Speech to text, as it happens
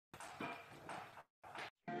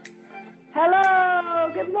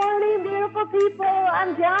Good morning, beautiful people.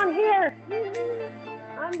 I'm down here.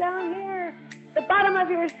 I'm down here. The bottom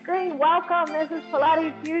of your screen. Welcome. This is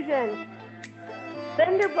Pilates Fusion.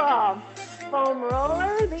 Cinder ball, foam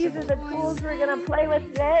roller. These are the tools we're going to play with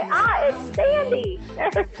today. It's Sandy.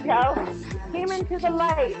 There we go. Came into the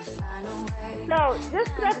light. So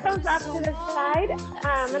just set those up to the side.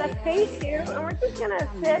 I'm going to face you, and we're just going to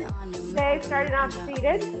sit today, starting off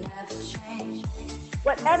seated.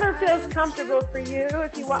 Whatever feels comfortable for you.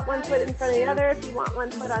 If you want one foot in front of the other, if you want one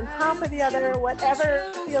foot on top of the other,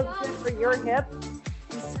 whatever feels good for your hips.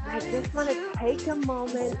 I just want to take a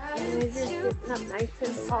moment, and as you're sitting up nice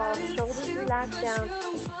and tall, shoulders relax down,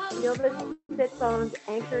 feel the sit bones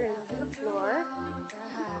anchor into the floor.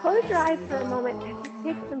 Close your eyes for a moment and just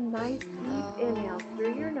take some nice deep inhales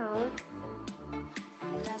through your nose,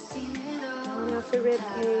 filling up the rib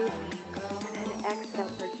cage, and then exhale,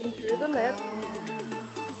 pushing through the lips.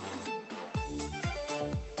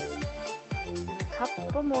 And a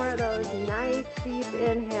couple more of those nice deep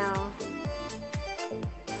inhales.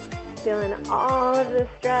 Feeling all of the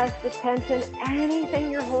stress, the tension,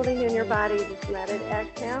 anything you're holding in your body, just let it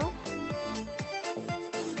exhale.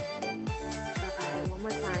 Okay, one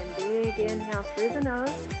more time. Big inhale through the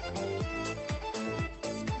nose.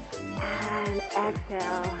 And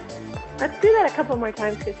exhale. Let's do that a couple more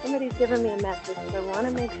times because somebody's giving me a message. So I want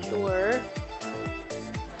to make sure.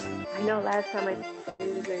 I know last time I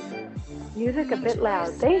did music a bit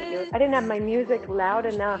loud. Thank you. I didn't have my music loud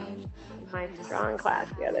enough. My strong class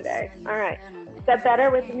the other day. All right. Is that better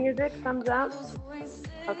with the music? Thumbs up?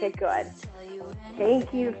 Okay, good.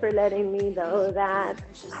 Thank you for letting me know that.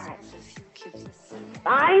 All right.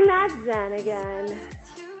 Find that Zen again.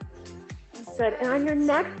 Good. And on your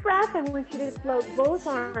next breath, I want you to float both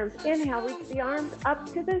arms. Inhale, reach the arms up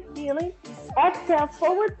to the ceiling. Exhale,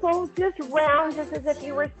 forward fold, just round, just as if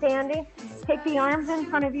you were standing. Take the arms in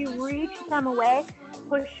front of you, reach them away.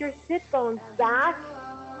 Push your sit bones back,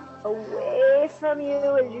 away from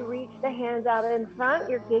you as you reach the hands out in front.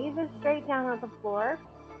 Your gaze is straight down on the floor.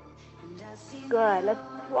 Good.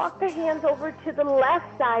 Let's walk the hands over to the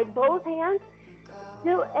left side. Both hands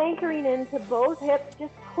still anchoring into both hips.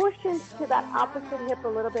 Just push into that opposite hip a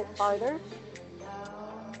little bit farther.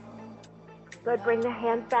 Good. Bring the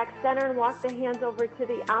hands back center and walk the hands over to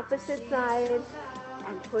the opposite side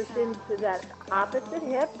and push into that opposite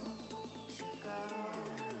hip.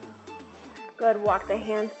 Good, walk the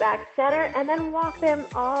hands back center and then walk them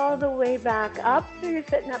all the way back up. So you're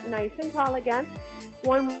sitting up nice and tall again.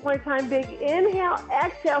 One more time, big inhale,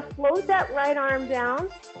 exhale, float that right arm down.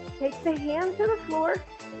 Take the hand to the floor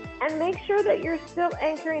and make sure that you're still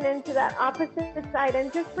anchoring into that opposite side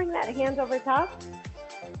and just bring that hand over top.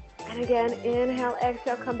 And again, inhale,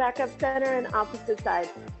 exhale, come back up center and opposite side.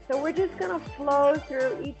 So we're just gonna flow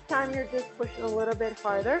through. Each time you're just pushing a little bit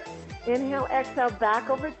farther. Inhale, exhale, back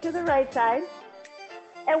over to the right side.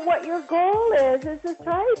 And what your goal is to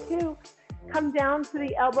try to come down to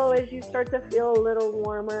the elbow as you start to feel a little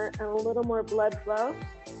warmer and a little more blood flow.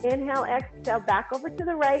 Inhale, exhale, back over to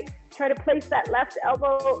the right. Try to place that left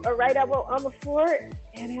elbow or right elbow on the floor.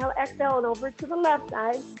 Inhale, exhale, and over to the left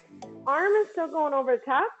side. Arm is still going over the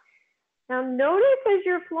top. Now notice as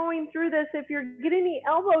you're flowing through this, if you're getting the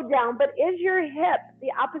elbow down, but is your hip, the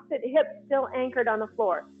opposite hip, still anchored on the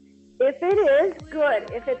floor? If it is, good.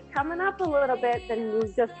 If it's coming up a little bit, then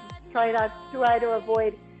you just try to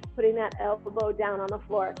avoid putting that elbow down on the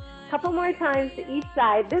floor. A couple more times to each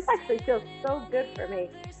side. This actually feels so good for me.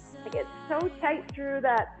 I get so tight through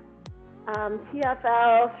that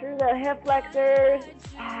TFL, through the hip flexors,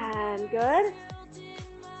 and good.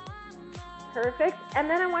 Perfect. And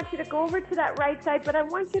then I want you to go over to that right side, but I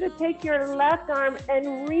want you to take your left arm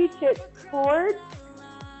and reach it towards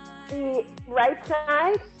the right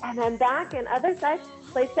side and then back and other side.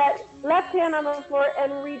 Place that left hand on the floor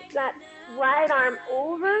and reach that right arm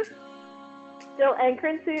over, still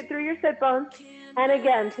anchoring through your sit bones. And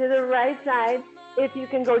again, to the right side. If you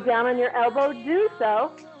can go down on your elbow, do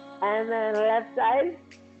so. And then left side,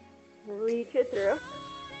 reach it through.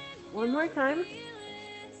 One more time.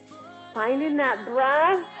 Finding that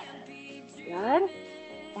breath. Good.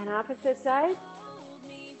 And opposite side.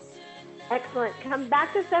 Excellent. Come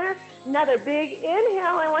back to center. Another big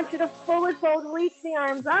inhale. I want you to forward fold, reach the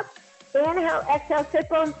arms up. Inhale, exhale, sit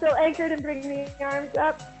bones still anchored and bring the arms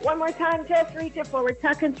up. One more time, just reach it forward,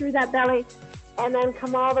 tucking through that belly. And then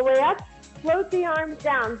come all the way up. Float the arms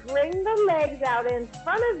down. Bring the legs out in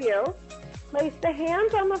front of you. Place the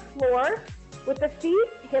hands on the floor. With the feet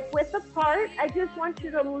hip width apart, I just want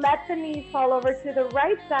you to let the knees fall over to the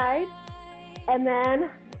right side and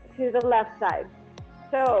then to the left side.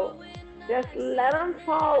 So Just let them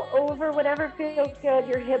fall over whatever feels good.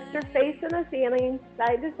 Your hips are facing the ceiling,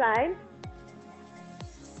 side to side.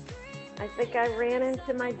 I think I ran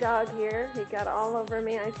into my dog here. He got all over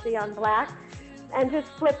me, I see on black. And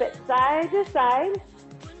just flip it side to side.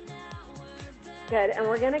 Good, and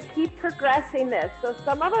we're gonna keep progressing this. So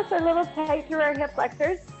some of us are a little tight through our hip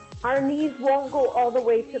flexors. Our knees won't go all the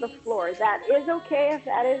way to the floor. That is okay if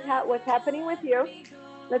that is what's happening with you.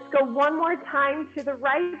 Let's go one more time to the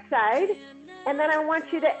right side. And then I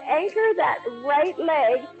want you to anchor that right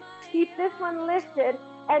leg. Keep this one lifted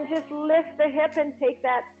and just lift the hip and take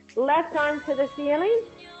that left arm to the ceiling.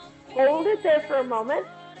 Hold it there for a moment.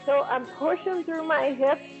 So I'm pushing through my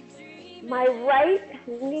hip. My right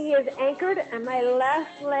knee is anchored and my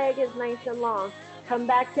left leg is nice and long. Come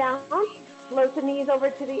back down. Float the knees over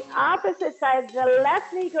to the opposite side. The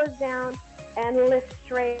left knee goes down and lift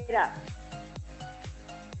straight up.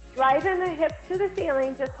 Driving the hips to the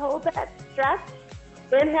ceiling. Just hold that stretch.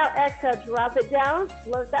 Inhale, exhale, drop it down.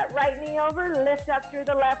 Float that right knee over. Lift up through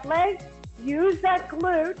the left leg. Use that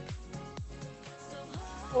glute.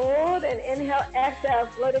 Hold and inhale, exhale.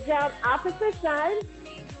 Float it down, opposite side.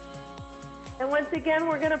 And once again,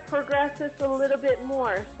 we're going to progress this a little bit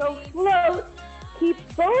more. So float. Keep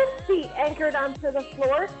both feet anchored onto the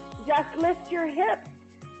floor. Just lift your hips.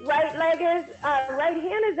 Right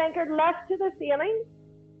hand is anchored left to the ceiling.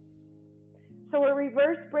 So a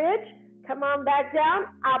reverse bridge. Come on back down,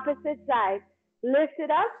 opposite side. Lift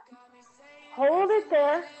it up. Hold it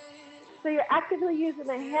there. So you're actively using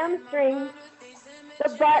the hamstrings,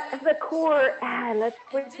 the butt, the core. And let's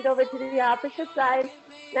switch it over to the opposite side.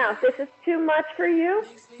 Now, if this is too much for you,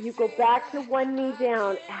 you go back to one knee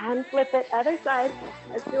down and flip it other side.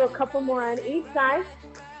 Let's do a couple more on each side.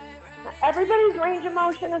 Now, everybody's range of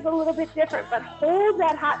motion is a little bit different, but hold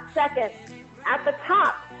that hot second at the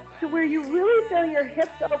top to where you really feel your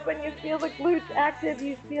hips open, you feel the glutes active,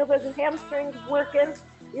 you feel the hamstrings working,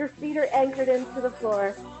 your feet are anchored into the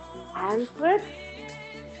floor. And switch.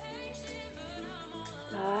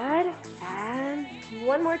 Good. And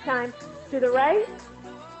one more time to the right.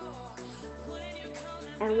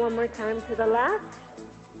 And one more time to the left.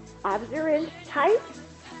 Abs are in tight.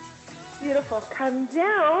 Beautiful. Come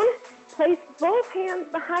down. Place both hands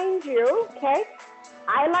behind you, okay?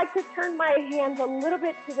 I like to turn my hands a little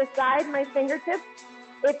bit to the side, my fingertips.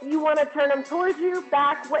 If you want to turn them towards you,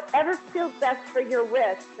 back, whatever feels best for your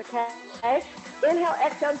wrists, okay? Inhale,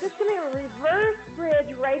 exhale. I'm just going to reverse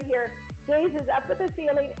bridge right here. Gaze is up at the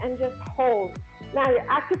ceiling and just hold. Now you're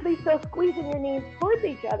actively still squeezing your knees towards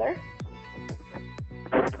each other.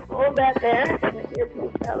 Hold that there. The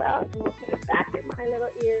earpiece fell out. And we'll put it back in my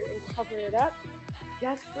little ear and cover it up.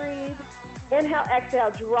 Just breathe. Inhale,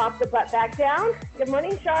 exhale. Drop the butt back down. Good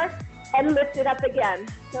morning, Shar. And lift it up again.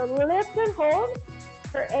 So lift and hold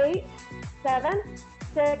for 8, 7,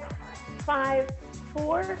 6, 5,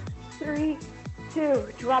 4, 3, 2.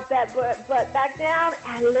 Drop that butt back down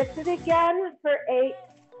and lift it again for 8,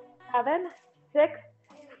 7, 6,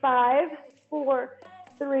 5, 4,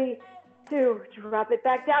 3, 2. Drop it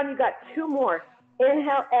back down. You got 2 more.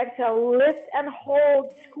 Inhale, exhale, lift and hold.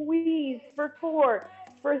 Squeeze for 4,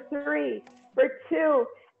 for 3, for 2,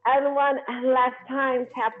 and 1. And last time,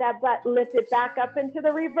 tap that butt, lift it back up into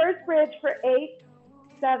the reverse bridge for 8,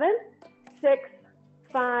 7, 6,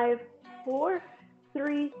 5, 4,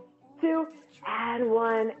 3, 2, and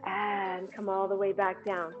 1. And come all the way back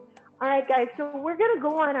down. All right, guys, so we're going to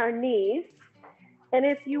go on our knees. And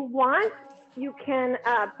if you want, you can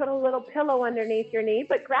put a little pillow underneath your knee,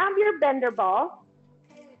 but grab your bender ball.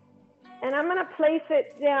 And I'm going to place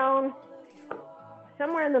it down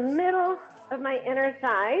somewhere in the middle of my inner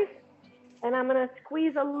thighs. And I'm going to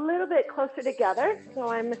squeeze a little bit closer together. So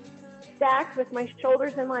I'm stacked with my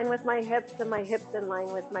shoulders in line with my hips and my hips in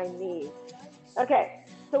line with my knees. Okay,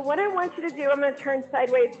 so what I want you to do, I'm going to turn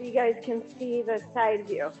sideways so you guys can see the side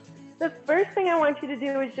view. The first thing I want you to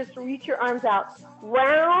do is just reach your arms out,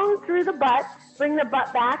 round through the butt, bring the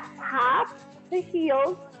butt back, pop the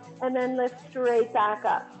heels, and then lift straight back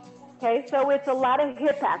up. Okay, so it's a lot of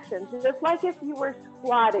hip action, just like if you were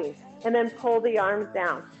squatting, and then pull the arms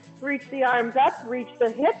down. Reach the arms up, reach the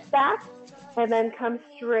hips back, and then come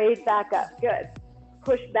straight back up. Good.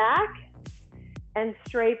 Push back and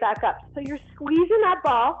straight back up. So you're squeezing that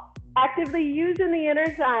ball, actively using the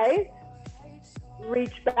inner thighs.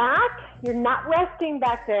 Reach back. You're not resting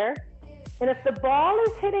back there. And if the ball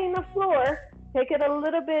is hitting the floor, take it a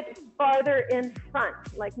little bit farther in front.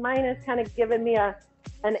 Like mine is kind of giving me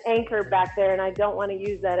an anchor back there, and I don't want to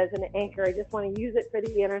use that as an anchor. I just want to use it for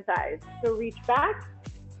the inner thighs. So reach back,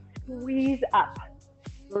 squeeze up.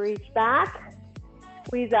 Reach back,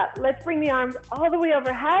 squeeze up. Let's bring the arms all the way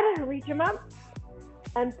overhead, reach them up,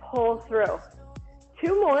 and pull through.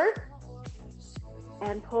 2 more,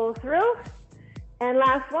 and pull through. And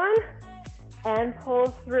last one, and pull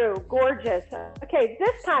through. Gorgeous. Okay,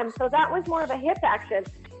 this time, so that was more of a hip action.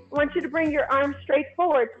 I want you to bring your arms straight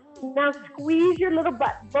forward. Now squeeze your little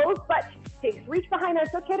butt, both butt cheeks. Reach behind.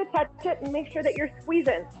 It's okay to touch it and make sure that you're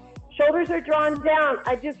squeezing. Shoulders are drawn down.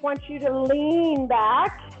 I just want you to lean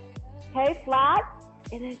back, okay, flat,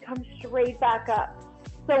 and then come straight back up.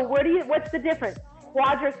 So what's the difference?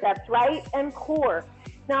 Quadriceps, right, and core.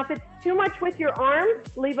 Now, if it's too much with your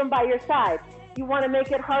arms, leave them by your side. You want to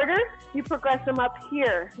make it harder, you progress them up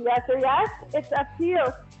here. Yes or yes? It's up to you.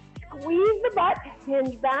 Squeeze the butt,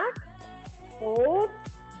 hinge back, hold,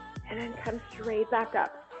 and then come straight back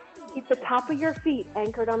up. Keep the top of your feet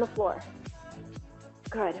anchored on the floor.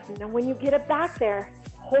 Good. Now, when you get it back there,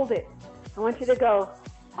 hold it. I want you to go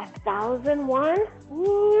 1,001.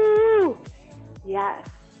 Woo! Yes.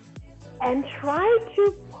 And try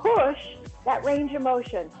to push that range of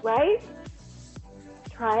motion, right?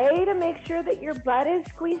 Try to make sure that your butt is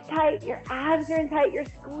squeezed tight, your abs are in tight, you're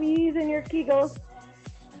squeezing your kegels.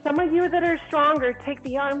 Some of you that are stronger, take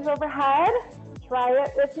the arms overhead. Try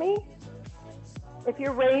it with me. If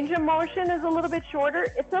your range of motion is a little bit shorter,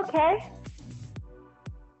 it's okay.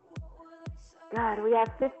 Good, we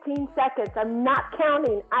have 15 seconds. I'm not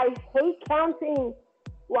counting. I hate counting.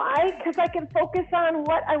 Why? Because I can focus on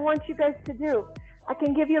what I want you guys to do. I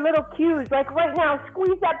can give you little cues, like right now,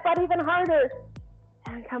 squeeze that butt even harder.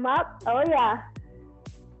 And come up. Oh, yeah.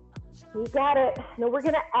 You got it. Now we're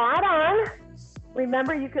going to add on.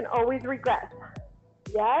 Remember, you can always regress.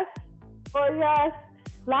 Yes or yes.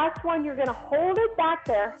 Last one, you're going to hold it back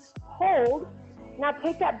there. Hold. Now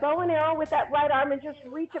take that bow and arrow with that right arm and just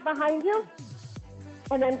reach it behind you.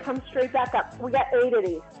 And then come straight back up. We got 8 of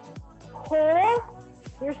these. Pull.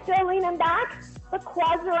 You're still leaning back. The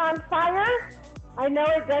quads are on fire. I know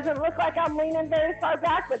it doesn't look like I'm leaning very far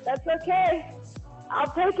back, but that's okay.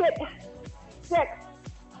 I'll take it. 6.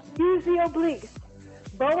 Use the obliques.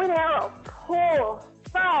 Bow and arrow. Pull.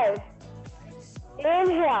 5.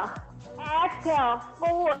 Inhale. Exhale.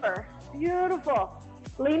 4. Beautiful.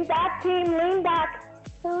 Lean back, team. Lean back.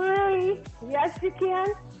 3. Yes, you can.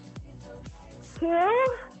 2.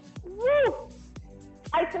 Woo.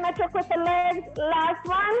 Isometric with the legs. Last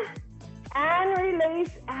one. And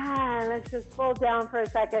release. And let's just pull down for a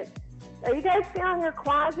second. Are you guys feeling your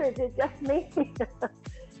quads, or is it just me?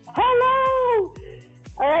 Hello.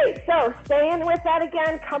 All right, so staying with that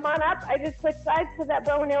again. Come on up. I just switched sides to that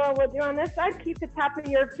bow and arrow we'll do on this side. Keep the top of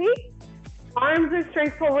your feet. Arms are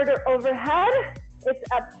straight forward or overhead.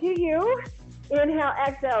 It's up to you. Inhale,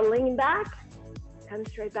 exhale, lean back. Come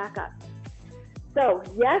straight back up. So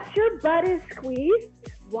yes, your butt is squeezed.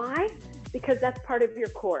 Why? Because that's part of your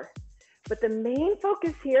core. But the main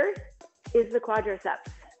focus here is the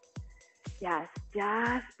quadriceps. Yes,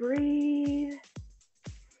 just breathe.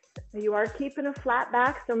 You are keeping a flat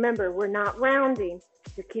back. So remember, we're not rounding.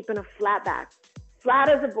 You're keeping a flat back. Flat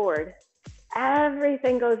as a board.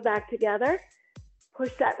 Everything goes back together.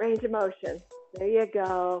 Push that range of motion. There you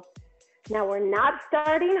go. Now we're not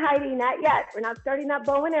starting Heidi, not yet. We're not starting that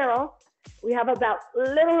bow and arrow. We have about a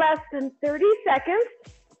little less than 30 seconds.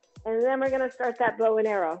 And then we're going to start that bow and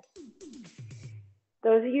arrow.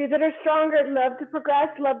 Those of you that are stronger, love to progress,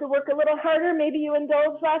 love to work a little harder. Maybe you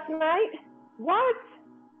indulged last night. What?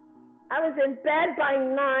 I was in bed by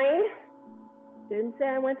 9. Didn't say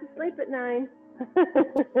I went to sleep at 9.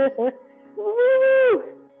 Woo!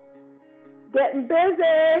 Getting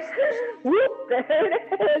busy. Whoop, there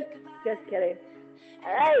it is. Just kidding.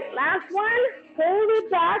 All right, last one. Hold it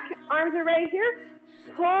back. Arms are right here.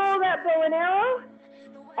 Pull that bow and arrow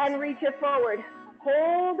and reach it forward.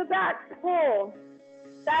 Hold it back. Pull.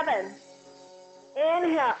 7.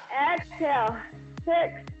 Inhale. Exhale.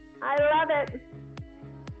 6. I love it.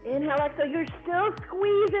 Inhale, exhale. You're still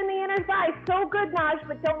squeezing the inner thigh. So good, Naj,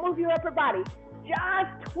 but don't move your upper body.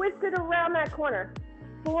 Just twist it around that corner.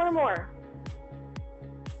 4 more.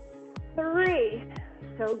 3.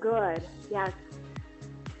 So good. Yes.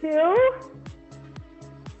 2.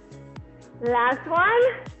 Last one.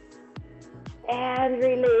 And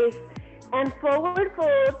release. And forward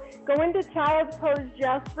fold. Go into child's pose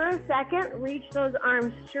just for a second. Reach those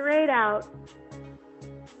arms straight out.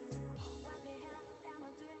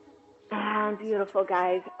 And beautiful,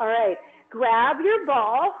 guys. All right. Grab your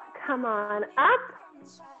ball. Come on up.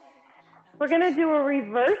 We're going to do a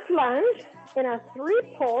reverse lunge in a 3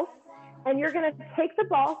 pulse. And you're going to take the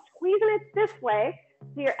ball, squeezing it this way.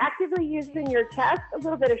 So you're actively using your chest, a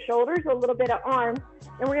little bit of shoulders, a little bit of arms.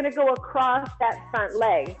 And we're going to go across that front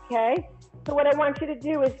leg, okay? So what I want you to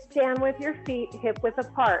do is stand with your feet hip width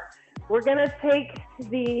apart. We're gonna take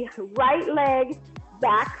the right leg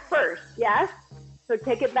back first, yes? So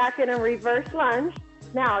take it back in a reverse lunge.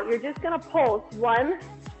 Now you're just gonna pulse, 1,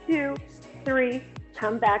 2, 3,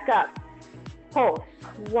 come back up. Pulse,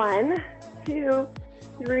 1, 2,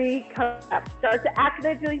 3, come up. Start to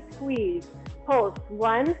actively squeeze. Pulse,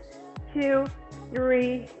 1, 2,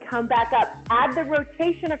 3, come back up. Add the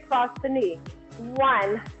rotation across the knee.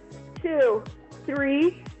 1, 2,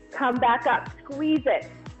 3, come back up. Squeeze it,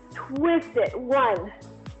 twist it. 1,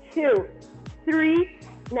 2, 3.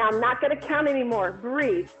 Now I'm not gonna count anymore.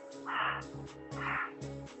 Breathe.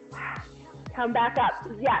 Come back up.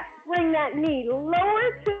 Yes, bring that knee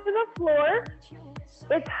lower to the floor.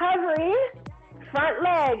 It's hovering. Front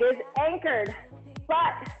leg is anchored.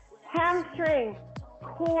 Butt, hamstring,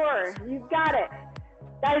 core. You've got it.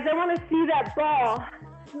 Guys, I want to see that ball.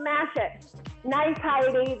 Smash it. Nice,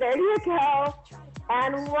 Heidi. There you go.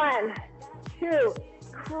 And 1, 2,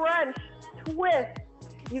 crunch, twist.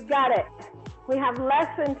 You've got it. We have less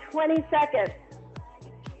than 20 seconds.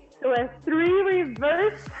 So a 3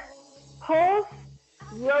 reverse pulse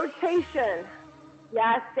rotation.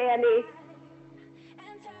 Yes, Sandy.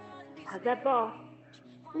 How's that ball?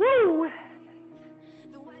 Woo!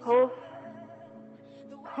 Pulse,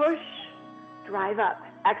 push, drive up.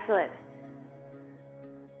 Excellent.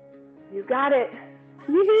 You got it.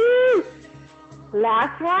 Woohoo!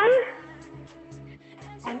 Last one.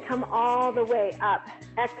 And come all the way up.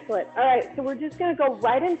 Excellent. All right, so we're just gonna go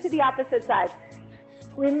right into the opposite side.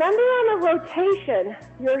 Remember on the rotation,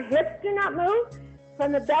 your hips do not move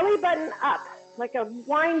from the belly button up, like a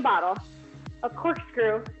wine bottle, a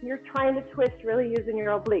corkscrew. You're trying to twist, really using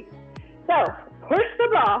your obliques. So push the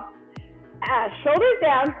ball, shoulders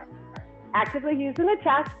down, actively using the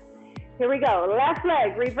chest. Here we go. Left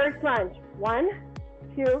leg, reverse lunge. 1,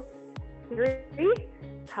 2, 3,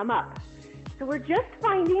 come up. So we're just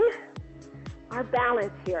finding our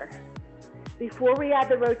balance here before we add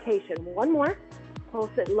the rotation. One more.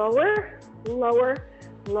 Pulse it lower, lower,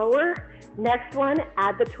 lower. Next one,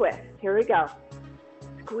 add the twist. Here we go.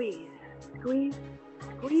 Squeeze, squeeze,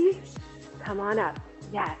 squeeze. Come on up.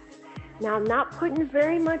 Yes. Now I'm not putting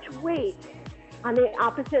very much weight on the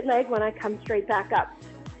opposite leg when I come straight back up.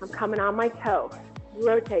 I'm coming on my toe.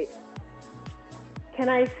 Rotate. Can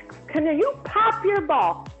you pop your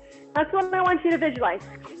ball? That's what I want you to visualize.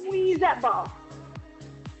 Squeeze that ball.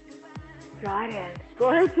 Draw it in.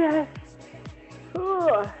 Gorgeous.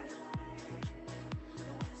 Ooh.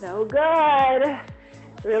 So good.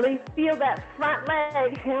 Really feel that front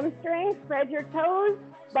leg, hamstring, spread your toes,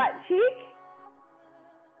 butt cheek.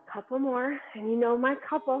 Couple more, and you know my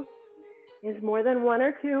couple is more than 1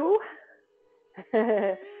 or 2.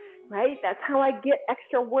 Right? That's how I get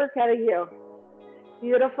extra work out of you.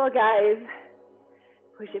 Beautiful, guys.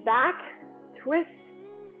 Push it back, twist,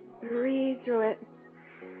 breathe through it.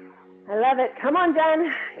 I love it. Come on,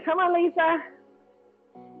 Jen. Come on, Lisa.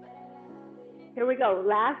 Here we go.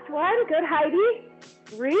 Last one. Good, Heidi.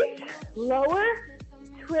 Reach, lower,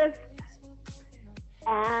 twist,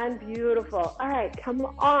 and beautiful. All right, come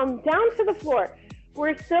on down to the floor.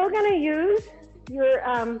 We're still going to use your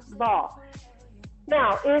ball.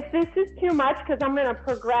 Now, if this is too much, because I'm going to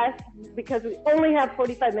progress, because we only have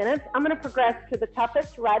 45 minutes, I'm going to progress to the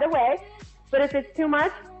toughest right away. But if it's too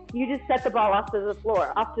much, you just set the ball off to the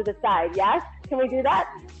floor, off to the side, yes? Can we do that?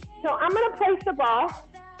 So I'm going to place the ball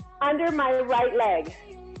under my right leg.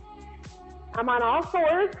 I'm on all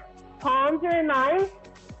fours, palms are in line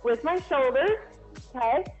with my shoulders,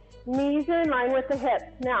 okay? Knees are in line with the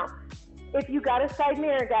hips. Now, if you got a side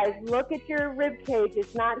mirror, guys, look at your rib cage.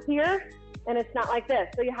 It's not here, and it's not like this.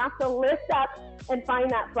 So you have to lift up and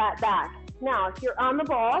find that flat back. Now, if you're on the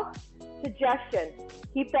ball, suggestion,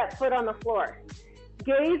 keep that foot on the floor.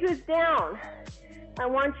 Gaze is down. I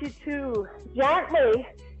want you to gently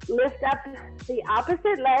lift up the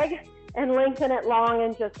opposite leg and lengthen it long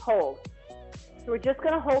and just hold. So we're just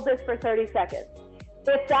gonna hold this for 30 seconds.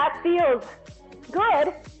 If that feels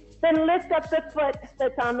good, then lift up the foot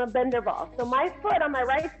that's on the bender ball. So my foot on my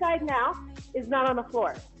right side now is not on the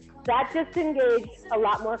floor. That just engaged a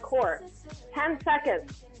lot more core. 10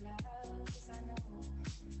 seconds.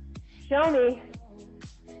 Show me.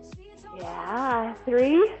 Yeah,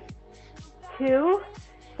 3, 2,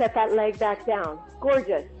 set that leg back down.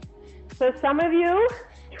 Gorgeous. So some of you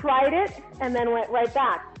tried it and then went right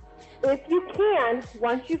back. If you can,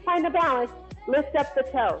 once you find a balance, lift up the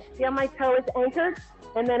toe. See how my toe is anchored?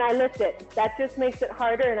 And then I lift it. That just makes it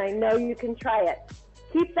harder, and I know you can try it.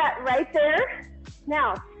 Keep that right there.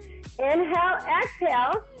 Now, inhale,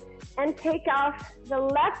 exhale, and take off. The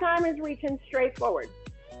left arm is reaching straight forward.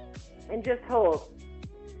 and just hold.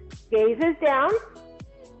 Gaze is down.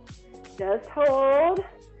 Just hold.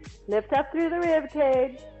 Lift up through the rib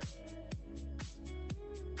cage.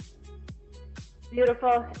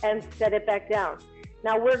 Beautiful, and set it back down.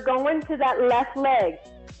 Now we're going to that left leg.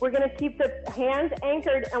 We're gonna keep the hands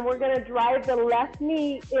anchored and we're gonna drive the left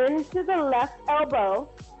knee into the left elbow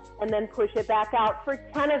and then push it back out for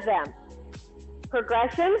 10 of them.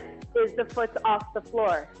 Progression is the foot's off the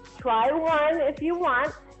floor. Try one if you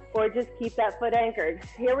want, or just keep that foot anchored.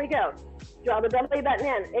 Here we go. Draw the belly button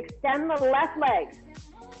in. Extend the left leg.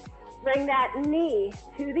 Bring that knee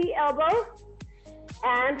to the elbow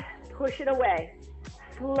and push it away.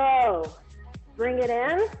 Slow. Bring it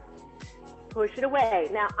in. Push it away.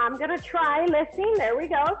 Now I'm gonna try lifting. There we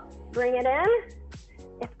go. Bring it in.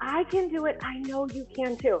 If I can do it, I know you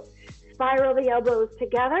can too. Spiral the elbows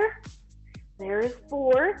together. There's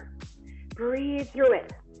 4. Breathe through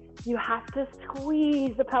it. You have to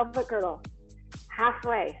squeeze the pelvic girdle.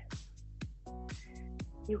 Halfway.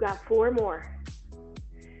 You got 4 more.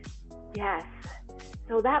 Yes.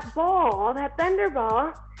 So that ball, that bender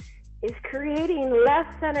ball, is creating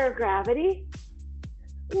left center of gravity.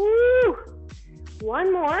 Woo!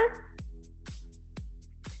 1 more.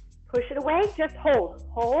 Push it away. Just hold.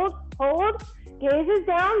 Hold. Hold. Gaze is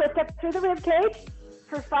down. Lift up through the rib cage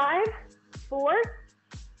for 5, 4,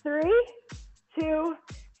 3, 2.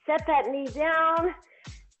 Set that knee down.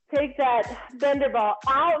 Take that bender ball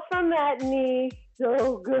out from that knee.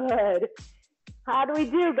 So good. How do we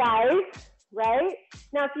do, guys? Right?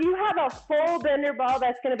 Now, if you have a full bender ball,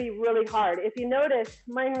 that's going to be really hard. If you notice,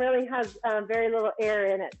 mine really has very little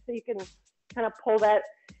air in it. So you can kind of pull that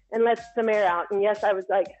and let some air out. And yes, I was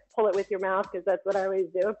like, pull it with your mouth because that's what I always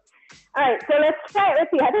do. All right, so let's try it with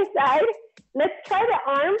the other side. Let's try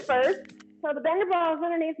the arm first. So the bender ball is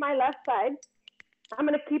underneath my left side. I'm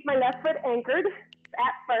going to keep my left foot anchored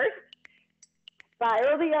at first.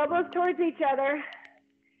 Spiral the elbows towards each other.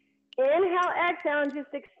 Inhale, exhale, and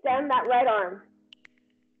just extend that right arm.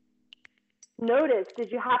 Notice,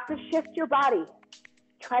 did you have to shift your body?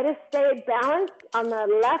 Try to stay balanced on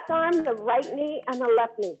the left arm, the right knee, and the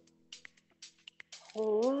left knee.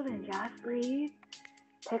 Hold and just breathe.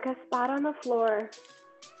 Pick a spot on the floor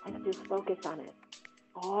and just focus on it.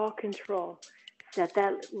 All control. Set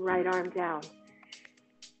that right arm down.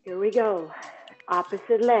 Here we go.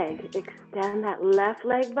 Opposite leg. Extend that left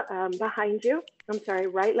leg behind you. I'm sorry,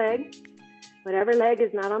 right leg. Whatever leg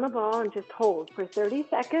is not on the ball, and just hold for 30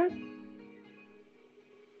 seconds.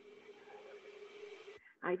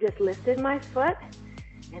 I just lifted my foot,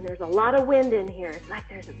 and there's a lot of wind in here. It's like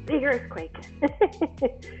there's a big earthquake.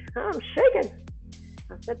 I'm shaking.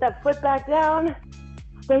 I'll set that foot back down.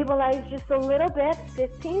 Stabilize just a little bit,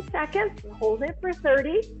 15 seconds. Hold it for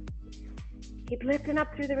 30. Keep lifting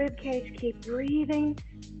up through the rib cage. Keep breathing.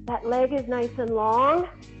 That leg is nice and long,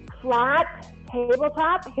 flat,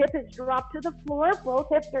 tabletop. Hip is dropped to the floor. Both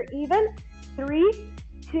hips are even. 3,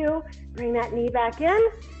 2, bring that knee back in.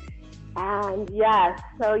 And yes,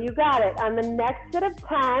 so you got it. On the next set of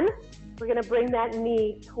 10, we're gonna bring that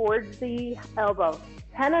knee towards the elbow.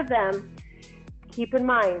 10 of them. Keep in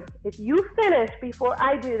mind, if you finish before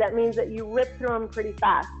I do, that means that you rip through them pretty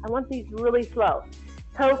fast. I want these really slow.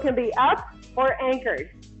 Toe can be up or anchored.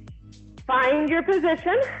 Find your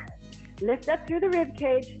position. Lift up through the rib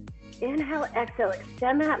cage. Inhale, exhale,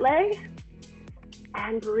 extend that leg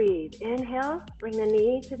and breathe. Inhale, bring the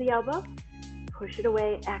knee to the elbow. Push it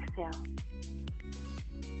away, exhale.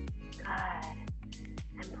 Good.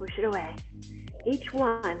 And push it away. Each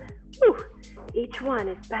one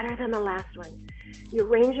is better than the last one. Your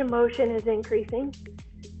range of motion is increasing.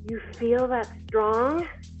 You feel that strong.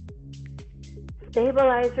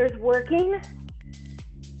 Stabilizer's working.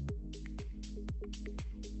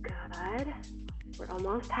 Good. We're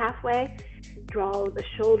almost halfway. Draw the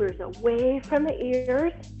shoulders away from the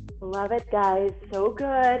ears. Love it, guys. So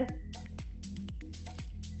good.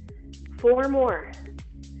 4 more.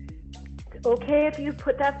 It's okay if you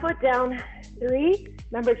put that foot down. 3.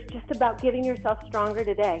 Remember, it's just about getting yourself stronger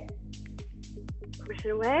today. Push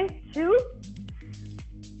it away. 2.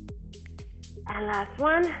 And last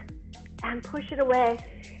one. And push it away.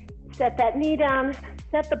 Set that knee down.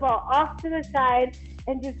 Set the ball off to the side.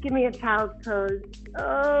 And just give me a child's pose.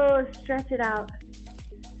 Oh, stretch it out.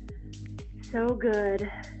 So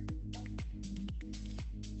good.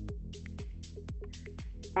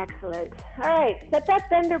 Excellent. All right, set that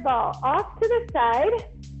bender ball off to the side.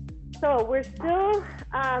 So we're still,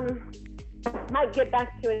 might get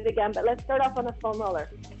back to it again, but let's start off on the foam roller.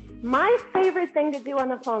 My favorite thing to do on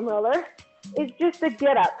the foam roller is just a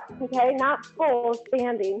get up, okay? Not full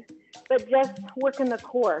standing, but just working the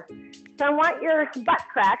core. So I want your butt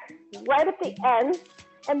crack right at the end,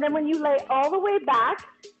 and then when you lay all the way back,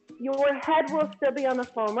 your head will still be on the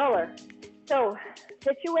foam roller. So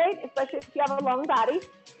situate, especially if you have a long body,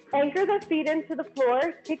 anchor the feet into the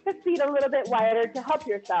floor, kick the feet a little bit wider to help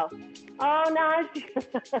yourself. Oh, no,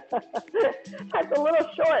 that's a little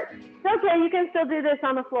short. It's okay, you can still do this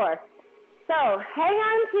on the floor. So hang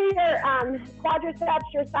on to your quadriceps,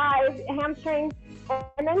 your thighs, hamstrings,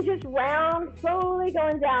 and then just round, slowly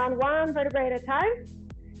going down one vertebrae at a time.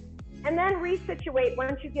 And then resituate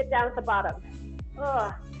once you get down at the bottom.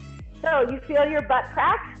 Ugh. So you feel your butt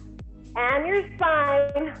crack and your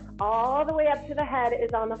spine all the way up to the head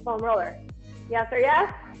is on the foam roller. Yes or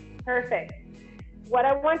yes? Perfect. What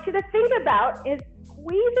I want you to think about is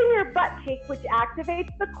squeezing your butt cheek, which activates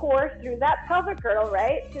the core through that pelvic girdle,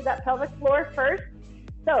 right? Through that pelvic floor first.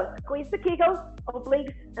 So squeeze the kegels,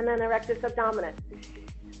 obliques, and then erectus abdominis.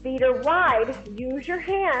 Feet are wide. Use your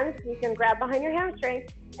hands. You can grab behind your hamstring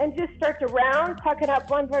and just start to round, tuck it up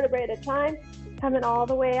one vertebrae at a time, coming all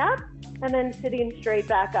the way up, and then sitting straight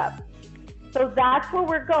back up. So that's where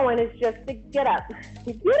we're going, is just to get up.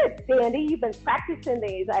 You did it, Sandy. You've been practicing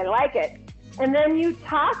these. I like it. And then you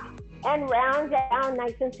tuck and round down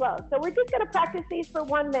nice and slow. So we're just going to practice these for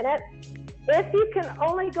 1 minute. If you can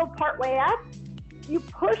only go part way up, you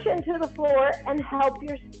push into the floor and help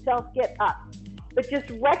yourself get up. But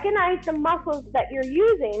just recognize the muscles that you're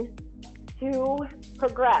using to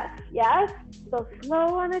progress, yes? So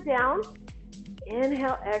slow on the down.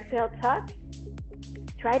 Inhale, exhale, tuck.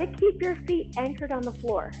 Try to keep your feet anchored on the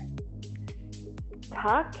floor.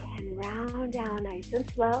 Tuck and round down nice and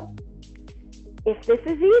slow. If this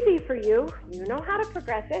is easy for you, you know how to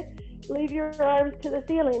progress it. Leave your arms to the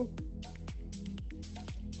ceiling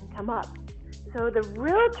and come up. So the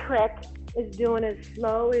real trick is doing as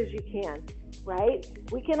slow as you can, right?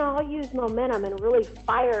 We can all use momentum and really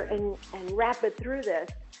fire and rapid through this,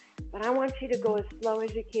 but I want you to go as slow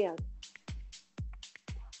as you can.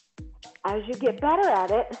 As you get better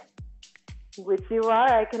at it, which you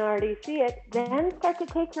are, I can already see it, then start to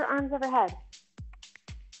take your arms overhead.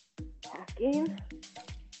 Tucking.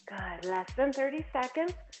 Good, less than 30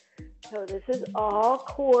 seconds. So this is all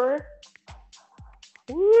core.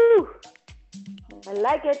 Woo! I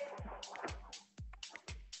like it.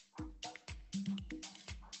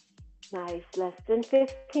 Nice, less than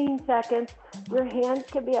 15 seconds. Your hands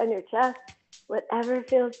can be on your chest, whatever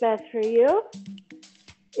feels best for you.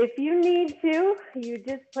 If you need to, you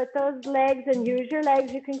just put those legs and use your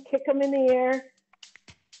legs. You can kick them in the air.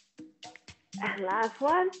 And last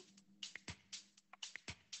one.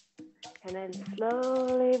 And then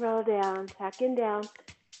slowly roll down, tucking down.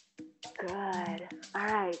 Good. All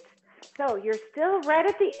right. So you're still right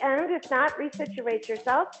at the end. If not, resituate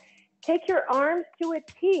yourself. Take your arms to a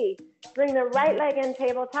T. Bring the right leg in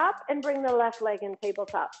tabletop and bring the left leg in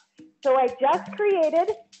tabletop. So I just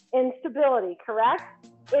created instability, correct?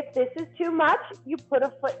 If this is too much, you put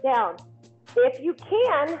a foot down. If you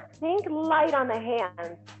can, think light on the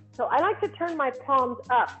hands. So I like to turn my palms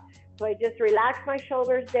up. So I just relax my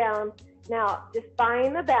shoulders down. Now, just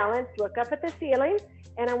find the balance, look up at the ceiling,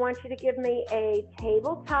 and I want you to give me a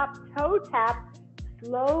tabletop toe tap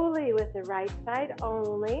slowly with the right side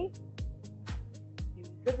only. Use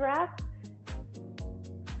the breath.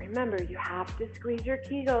 Remember, you have to squeeze your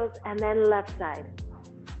kegels and then left side.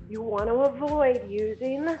 You want to avoid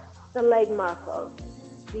using the leg muscles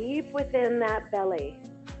deep within that belly,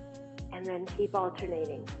 and then keep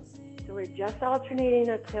alternating. So we're just alternating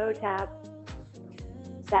a toe tap.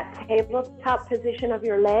 That tabletop position of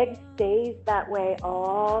your leg stays that way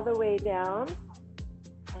all the way down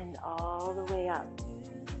and all the way up.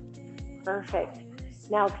 Perfect.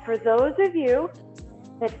 Now, for those of you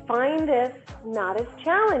that find this not as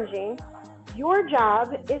challenging, your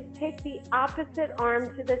job is take the opposite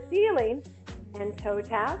arm to the ceiling and toe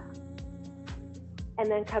tap, and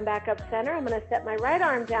then come back up center. I'm going to set my right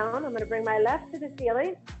arm down. I'm going to bring my left to the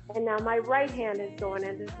ceiling, and now my right hand is going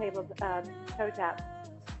into the toe tap.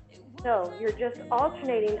 So you're just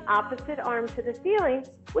alternating opposite arm to the ceiling,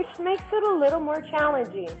 which makes it a little more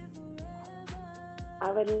challenging.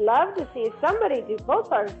 I would love to see somebody do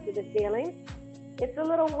both arms to the ceiling. It's a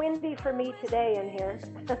little windy for me today in here.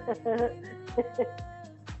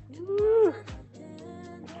 Woo.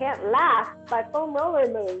 Can't laugh. My foam roller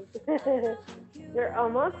moves. You're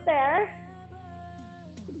almost there.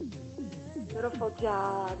 Beautiful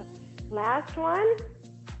job. Last one.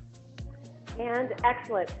 And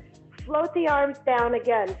excellent. float the arms down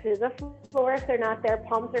again to the floor if they're not there.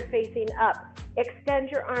 Palms are facing up. Extend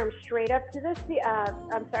your arms straight up to the,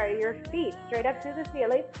 your feet straight up to the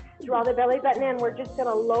ceiling. Draw the belly button in. We're just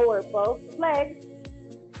gonna lower both legs.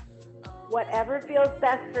 Whatever feels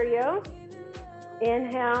best for you.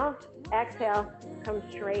 Inhale, exhale, come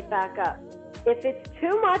straight back up. If it's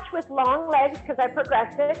too much with long legs, because I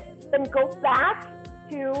progressed it, then go back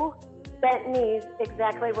to bent knees,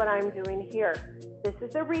 exactly what I'm doing here. This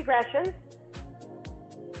is the regression.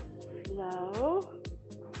 Slow.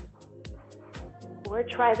 Or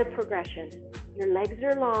try the progression. Your legs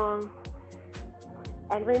are long.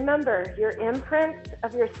 And remember, your imprint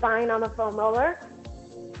of your spine on the foam roller.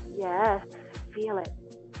 Yes, feel it.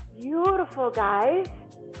 Beautiful, guys.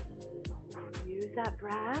 Use that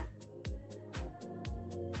breath.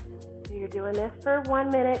 So you're doing this for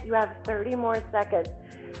 1 minute. You have 30 more seconds.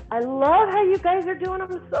 I love how you guys are doing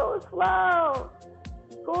them so slow.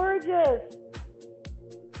 Gorgeous.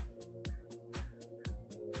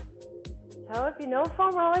 So if you know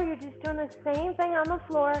foam roller, you're just doing the same thing on the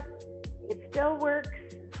floor. It still works.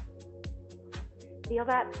 Feel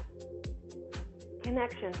that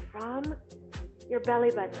connection from your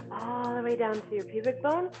belly button all the way down to your pubic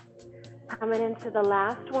bone. Coming into the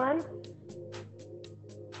last one.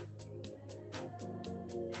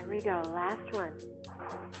 There we go, last one.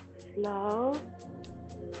 Slow.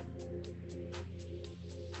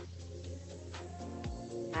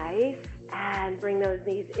 Nice. And bring those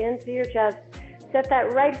knees into your chest. Set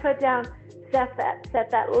that right foot down. Set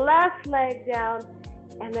that left leg down.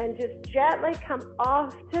 And then just gently come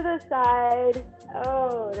off to the side.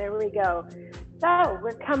 Oh, there we go. So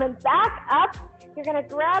we're coming back up. You're gonna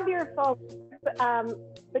grab your foam,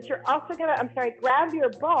 but you're also gonna, grab your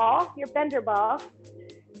ball, your bender ball,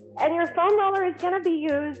 and your foam roller is gonna be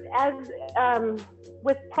used as,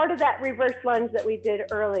 with part of that reverse lunge that we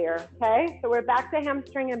did earlier, okay? So we're back to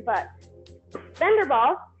hamstring and butt. Bender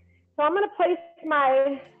ball. So I'm gonna place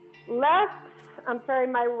my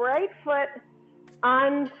right foot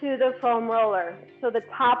onto the foam roller. So the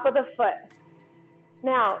top of the foot.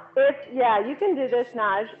 Now, you can do this,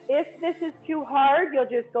 Naj. If this is too hard, you'll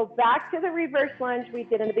just go back to the reverse lunge we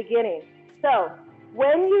did in the beginning. So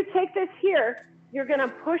when you take this here, you're gonna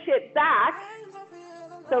push it back.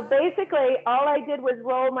 So basically, all I did was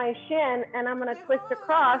roll my shin, and I'm gonna twist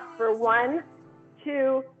across for 1,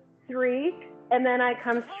 2, 3, and then I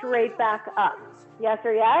come straight back up. Yes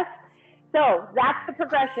or yes? So that's the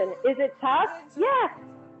progression. Is it tough? Yes.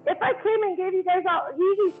 If I came and gave you guys all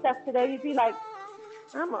easy stuff today, you'd be like,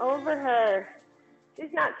 I'm over her.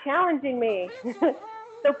 She's not challenging me.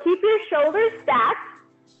 So keep your shoulders stacked.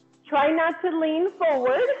 Try not to lean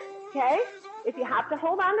forward, okay? If you have to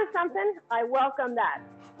hold on to something, I welcome that.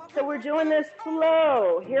 So we're doing this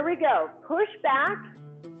slow. Here we go. Push back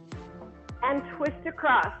and twist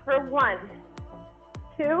across for 1,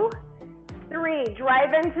 2, 3.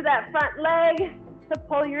 Drive into that front leg to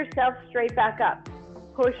pull yourself straight back up.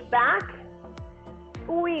 Push back.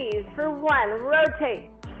 Squeeze for 1, rotate,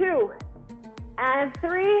 2, and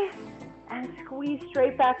 3, and squeeze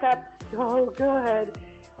straight back up. So good.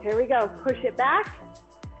 Here we go. Push it back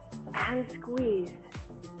and squeeze.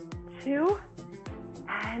 2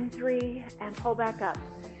 and 3, and pull back up.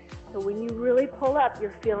 So when you really pull up,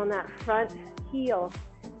 you're feeling that front heel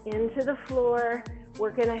into the floor,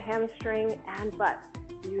 working a hamstring and butt.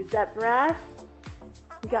 Use that breath.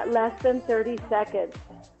 You got less than 30 seconds.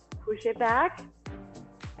 Push it back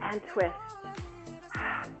and twist.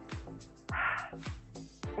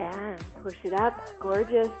 And push it up.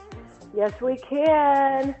 Gorgeous. Yes, we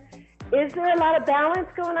can. Is there a lot of balance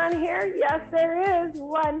going on here? Yes, there is.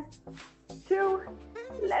 1, 2.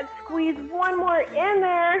 Let's squeeze 1 more in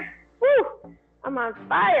there. Woo! I'm on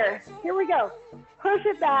fire. Here we go. Push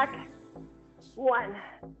it back. 1.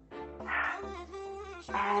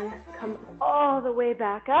 And come all the way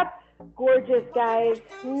back up. Gorgeous, guys.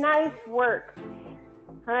 Nice work.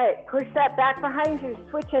 All right, push that back behind you.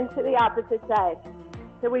 Switch into the opposite side.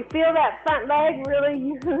 So we feel that front leg really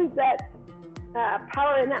use that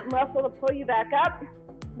power in that muscle to pull you back up.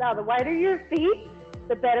 Now, the wider your feet,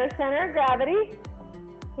 the better center of gravity.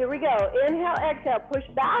 Here we go. Inhale, exhale. Push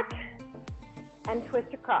back and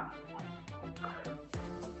twist across.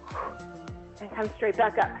 And come straight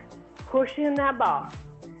back up. Push in that ball.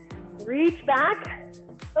 Reach back.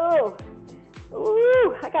 Oh,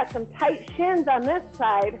 ooh, I got some tight shins on this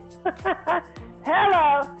side.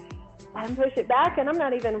 Hello. And push it back, and I'm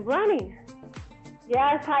not even running.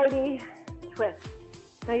 Yes, Heidi. Twist.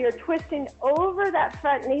 Now you're twisting over that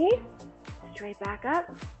front knee. Straight back up.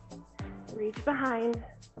 Reach behind.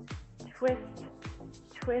 Twist,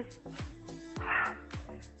 twist.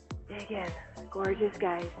 Dig in. Gorgeous,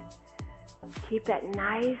 guys. Keep that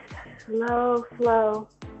nice, slow flow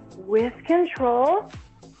with control.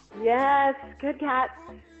 Yes, good cat.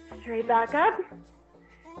 Straight back up.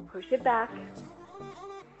 Push it back.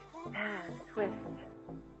 And twist.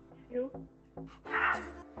 2.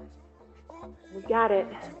 We got it.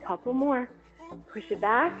 Couple more. Push it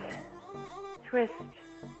back. Twist.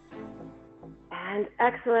 And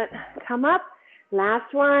excellent. Come up.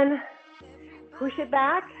 Last one. Push it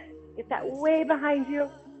back. Get that way behind you.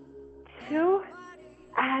 2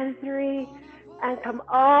 and 3. And come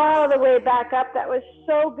all the way back up. That was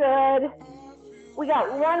so good. We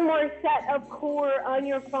got one more set of core on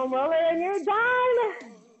your foam roller and you're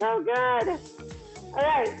done. So good. All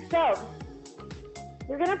right, so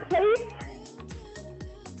you're gonna place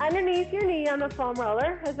underneath your knee on the foam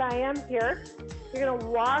roller, as I am here. You're gonna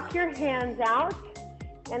walk your hands out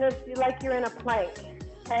and it's like you're in a plank,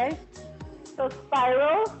 okay? So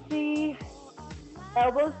spiral the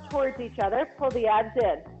elbows towards each other, pull the abs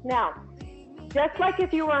in. Now, just like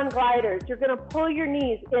if you were on gliders, you're gonna pull your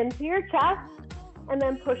knees into your chest and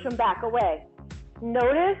then push them back away.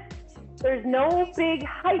 Notice there's no big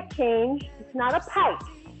height change. It's not a pike,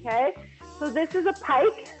 okay? So this is a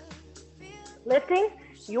pike, lifting.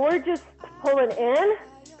 You're just pulling in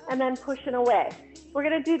and then pushing away. We're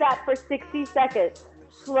gonna do that for 60 seconds,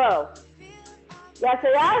 slow. Yes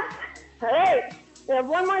or yes? All right, we have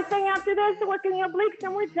one more thing after this, working the obliques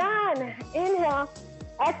and we're done. Inhale,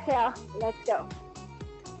 exhale, let's go.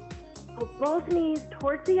 Pull both knees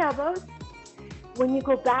towards the elbows. When you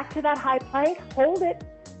go back to that high plank, hold it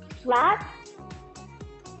flat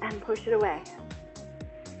and push it away.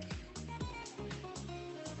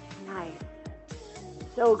 Nice.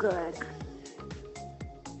 So good.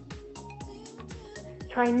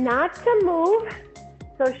 Try not to move.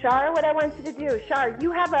 So Shar, what I want you to do, Shar,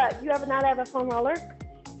 you have not have a foam roller?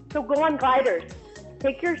 So go on gliders.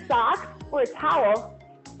 Take your socks or a towel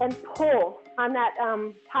and pull on that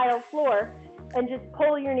tile floor and just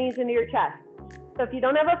pull your knees into your chest. So if you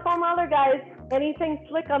don't have a foam roller, guys, anything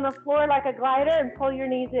slick on the floor like a glider and pull your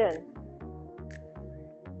knees in.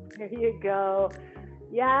 There you go.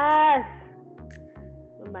 Yes.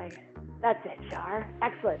 Oh my, that's it, Shar.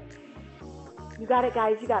 Excellent. You got it,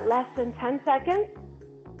 guys. You got less than 10 seconds.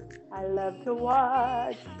 I love to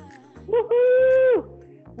watch. Woohoo!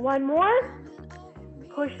 One more.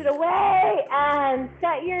 Push it away and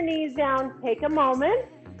set your knees down. Take a moment.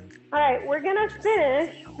 All right, we're gonna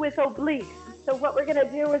finish with obliques. So what we're gonna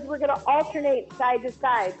do is we're gonna alternate side to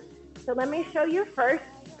side. So let me show you first.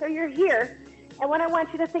 So you're here, and what I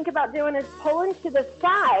want you to think about doing is pulling to the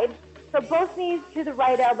side. So both knees to the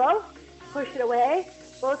right elbow, push it away.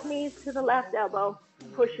 Both knees to the left elbow,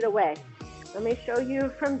 push it away. Let me show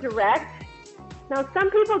you from direct. Now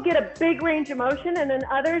some people get a big range of motion and then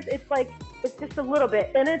others it's just a little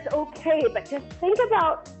bit, and it's okay, but just think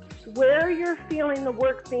about where you're feeling the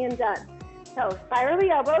work being done. So spiral the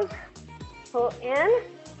elbows, pull in.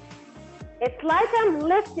 It's like I'm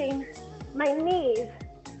lifting my knees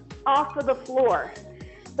off of the floor.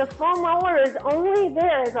 The foam roller is only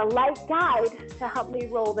there as a light guide to help me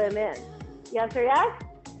roll them in. Yes or yes?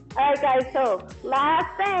 All right, guys, so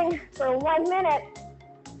last thing for 1 minute.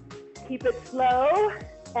 Keep it slow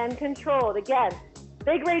and controlled. Again,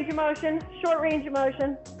 big range of motion, short range of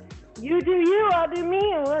motion. You do you, I'll do me,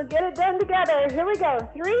 and we'll get it done together. Here we go.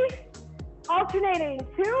 3, alternating.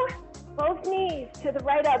 2, both knees to the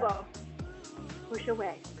right elbow. Push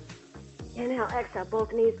away. Inhale, exhale,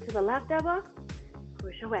 both knees to the left elbow.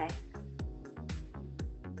 Push away.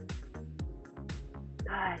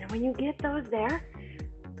 Good, and when you get those there,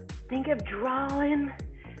 think of drawing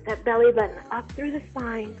that belly button up through the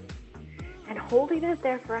spine and holding it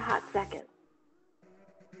there for a hot second.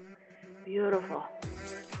 Beautiful.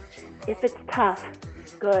 If it's tough,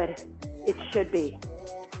 good. It should be.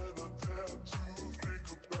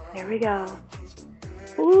 There we go.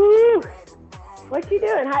 Ooh, what you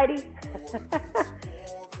doing, Heidi?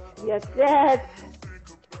 Yes, yes.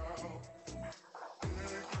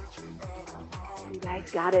 You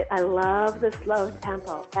guys got it. I love the slow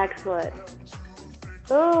tempo. Excellent.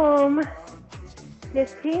 Boom.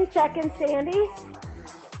 15 seconds, Sandy.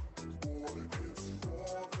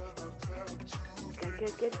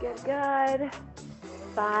 Good.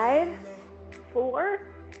 5, 4,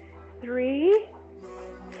 3,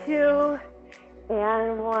 2,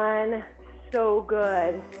 and 1. So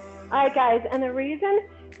good. All right, guys, and the reason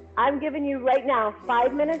I'm giving you right now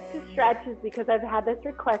 5 minutes to stretch is because I've had this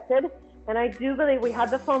requested, and I do believe we have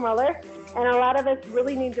the foam roller, and a lot of us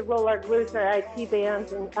really need to roll our glutes, our IT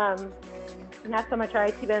bands, and not so much our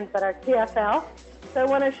IT bands, but our TFL. So I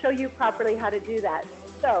want to show you properly how to do that.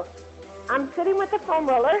 So I'm sitting with the foam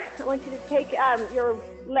roller. I want you to take your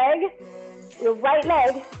right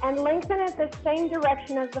leg, and lengthen it the same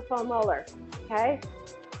direction as the foam roller, okay?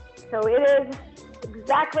 So it is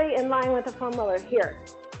exactly in line with the foam roller. Here,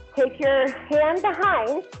 take your hand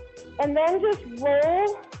behind, and then just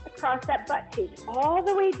roll across that butt cheek, all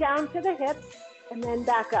the way down to the hip, and then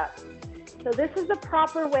back up. So this is the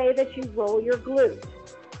proper way that you roll your glutes.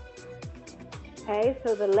 Okay,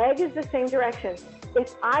 so the leg is the same direction.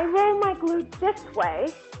 If I roll my glutes this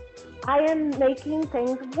way, I am making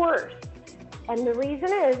things worse. And the reason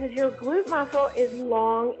is your glute muscle is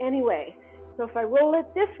long anyway. So if I roll it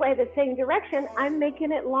this way, the same direction, I'm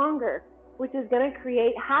making it longer, which is going to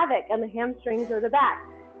create havoc on the hamstrings or the back.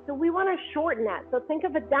 So we want to shorten that. So think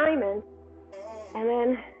of a diamond, and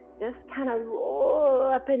then just kind of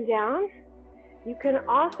roll up and down. You can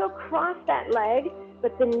also cross that leg,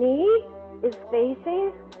 but the knee is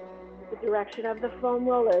facing the direction of the foam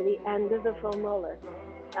roller, the end of the foam roller.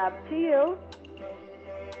 Up to you.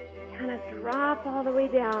 Kind of drop all the way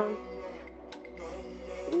down.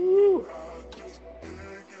 Ooh.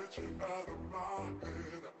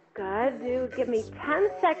 Good, dude. Give me 10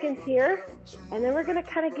 seconds here, and then we're going to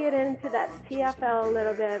kind of get into that TFL a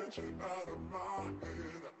little bit.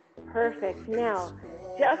 Perfect. Now,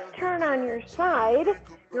 just turn on your side.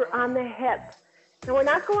 You're on the hip. Now, we're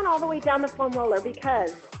not going all the way down the foam roller,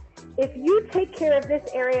 because if you take care of this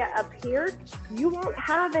area up here, you won't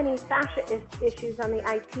have any fascia issues on the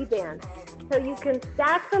IT band. So you can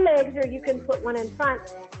stack the legs, or you can put one in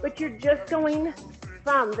front, but you're just going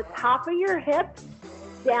from the top of your hip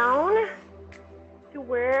down to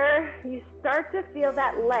where you start to feel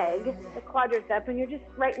that leg, the quadricep, and you're just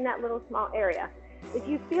right in that little small area. If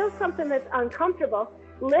you feel something that's uncomfortable,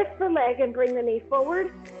 lift the leg and bring the knee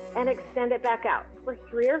forward and extend it back out for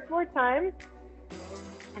 3 or 4 times,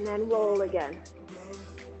 and then roll again.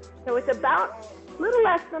 So it's about a little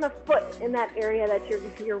less than a foot in that area that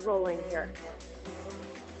you're rolling here.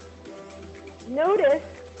 Notice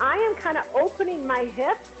I am kind of opening my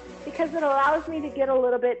hip because it allows me to get a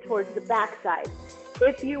little bit towards the back side.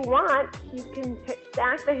 If you want, you can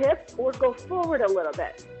stack the hip or go forward a little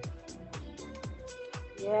bit.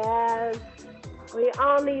 Yes, we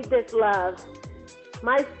all need this love.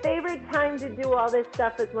 My favorite time to do all this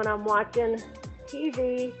stuff is when I'm watching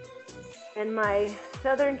TV and my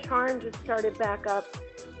Southern charm just started back up,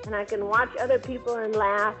 and I can watch other people and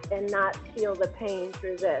laugh and not feel the pain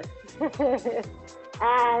through this.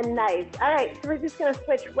 And nice. All right, so we're just going to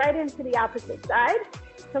switch right into the opposite side.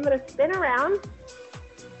 So I'm going to spin around.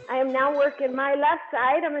 I am now working my left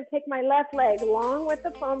side. I'm going to take my left leg along with the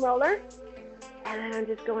foam roller, and then I'm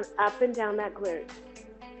just going up and down that glute.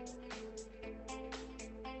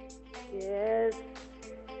 Yes.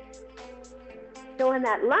 So in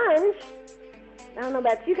that lunge, I don't know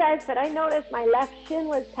about you guys, but I noticed my left shin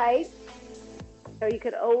was tight. So you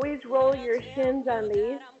could always roll your shins on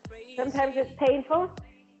these. Sometimes it's painful.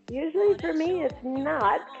 Usually for me, it's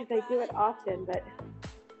not, because I do it often, but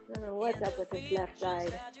I don't know what's up with this left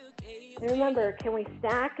side. And remember, can we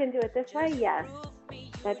stack and do it this way? Yes.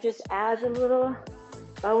 That just adds a little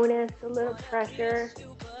bonus, a little pressure.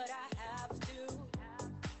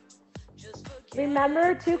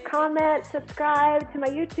 Remember to comment, subscribe to my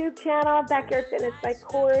YouTube channel, Backyard Fitness by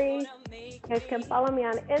Cory. You guys can follow me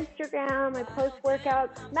on Instagram. I post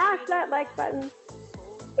workouts. Smash that like button.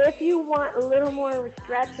 If you want a little more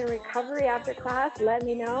stretch and recovery after class, let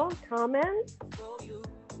me know. Comment.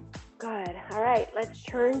 Good. All right, let's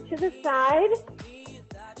turn to the side.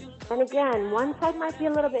 And again, one side might be a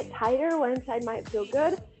little bit tighter, one side might feel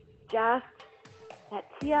good. Just that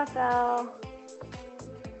TFL.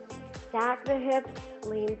 Stack the hips,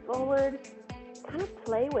 lean forward, kind of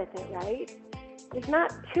play with it, right? There's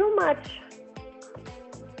not too much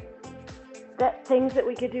things that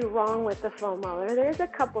we could do wrong with the foam roller. There's a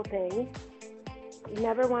couple things. You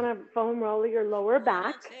never want to foam roll your lower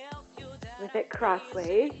back with it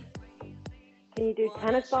crossways. Can you do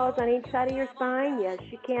tennis balls on each side of your spine? Yes,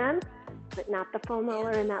 you can, but not the foam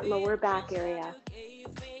roller in that lower back area.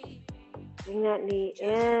 Bring that knee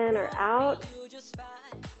in or out.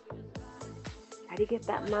 Try to get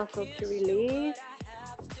that muscle to release.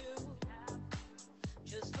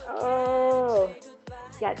 Oh,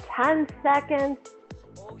 got 10 seconds.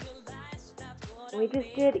 We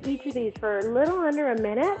just did each of these for a little under a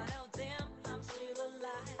minute.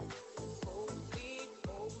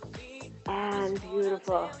 And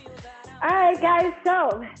beautiful. All right, guys,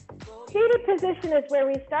 so seated position is where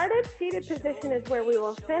we started. Seated position is where we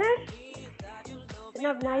will finish. Sitting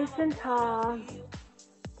up nice and tall.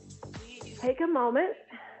 Take a moment,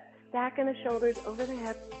 stacking the shoulders over the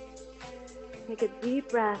hips. Take a deep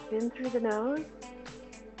breath in through the nose.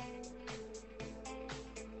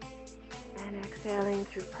 And exhaling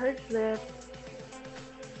through perched lips.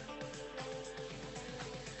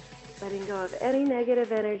 Letting go of any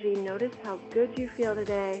negative energy. Notice how good you feel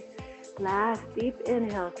today. Last deep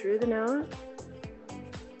inhale through the nose.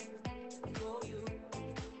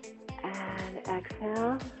 And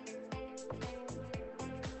exhale.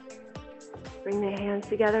 Bring the hands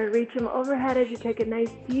together. Reach them overhead as you take a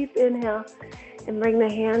nice deep inhale. And bring the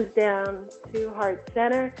hands down to heart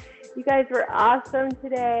center. You guys were awesome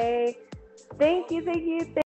today. Thank you, thank you, thank you.